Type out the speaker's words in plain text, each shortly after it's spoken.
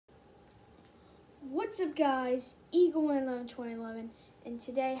What's up, guys? Eagle11 2011, and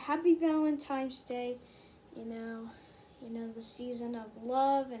today, happy Valentine's Day. You know the season of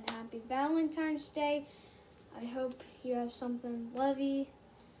love, and happy Valentine's Day. I hope you have something lovey.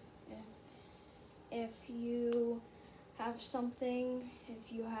 If you have something,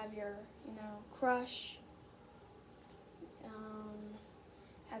 if you have your crush,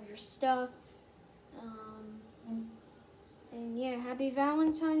 have your stuff, and yeah, happy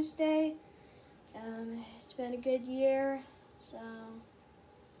Valentine's Day. It's been a good year, so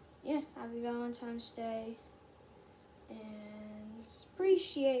yeah, happy Valentine's Day, and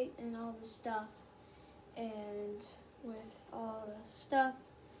appreciate and all the stuff, and with all the stuff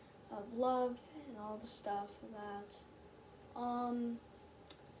of love and all the stuff that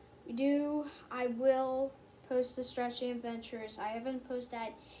we do. I will post the stretching adventures. I haven't posted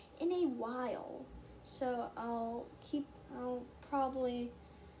that in a while, so I'll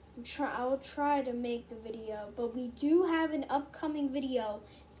try to make the video, but we do have an upcoming video.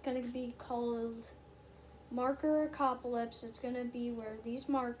 It's going to be called Marker Apocalypse. It's going to be where these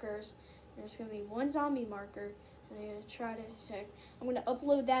markers, there's going to be one zombie marker, and I'm going to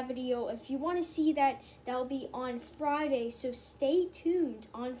upload that video. If you want to see that, that'll be on Friday, so stay tuned.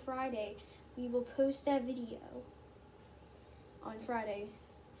 On Friday, we will post that video on Friday.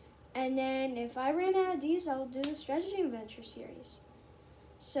 And then if I ran out of these, I'll do the stretching adventure series.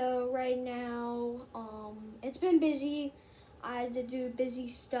 So right now, it's been busy. I had to do busy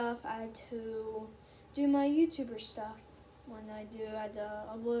stuff. I had to do my YouTuber stuff. I had to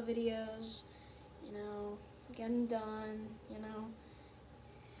upload videos, get them done,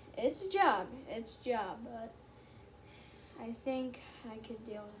 It's a job, but I think I could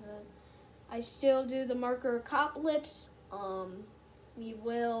deal with it. I still do the Marker Apocalypse. We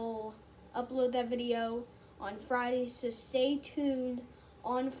will upload that video on Friday, so stay tuned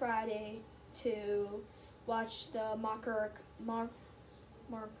on Friday to watch the Marker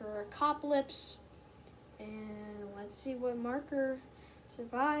Apocalypse, and let's see what marker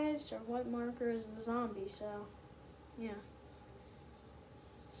survives or what marker is the zombie. So yeah,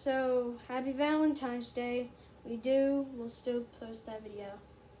 so happy Valentine's Day. We'll still post that video.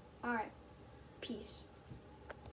 Alright, peace.